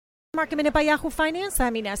Market Minute by Yahoo Finance.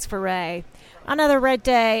 I'm Ines Ferre. Another red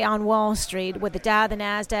day on Wall Street with the Dow, the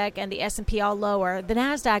Nasdaq, and the S&P all lower. The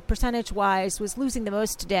Nasdaq, percentage-wise, was losing the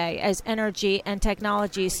most today as energy and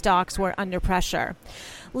technology stocks were under pressure.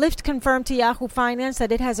 Lyft confirmed to Yahoo Finance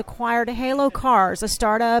that it has acquired Halo Cars, a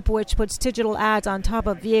startup which puts digital ads on top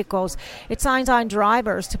of vehicles. It signs on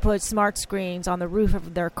drivers to put smart screens on the roof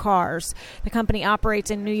of their cars. The company operates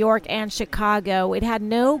in New York and Chicago. It had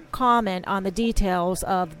no comment on the details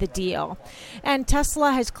of the deal. And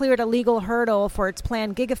Tesla has cleared a legal hurdle for its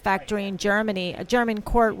planned gigafactory in Germany. A German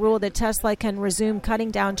court ruled that Tesla can resume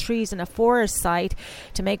cutting down trees in a forest site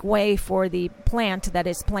to make way for the plant that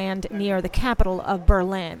is planned near the capital of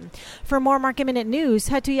Berlin. For more Market Minute news,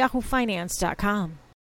 head to yahoofinance.com.